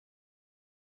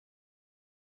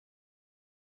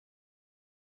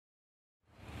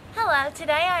Hello,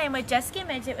 today I am with Jessica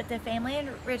Midget with the Family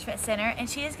Enrichment Center, and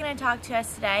she is going to talk to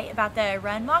us today about the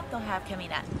run walk they'll have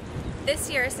coming up. This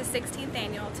year is the 16th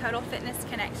annual Total Fitness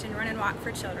Connection Run and Walk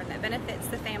for Children that benefits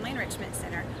the Family Enrichment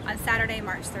Center on Saturday,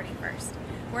 March 31st.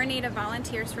 We're in need of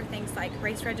volunteers for things like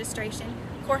race registration,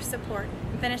 course support,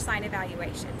 and finish line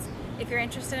evaluations. If you're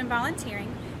interested in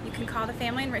volunteering, you can call the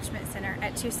Family Enrichment Center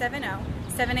at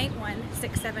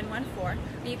 270-781-6714, or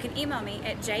you can email me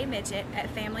at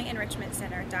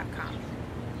jmidget@familyenrichmentcenter.com.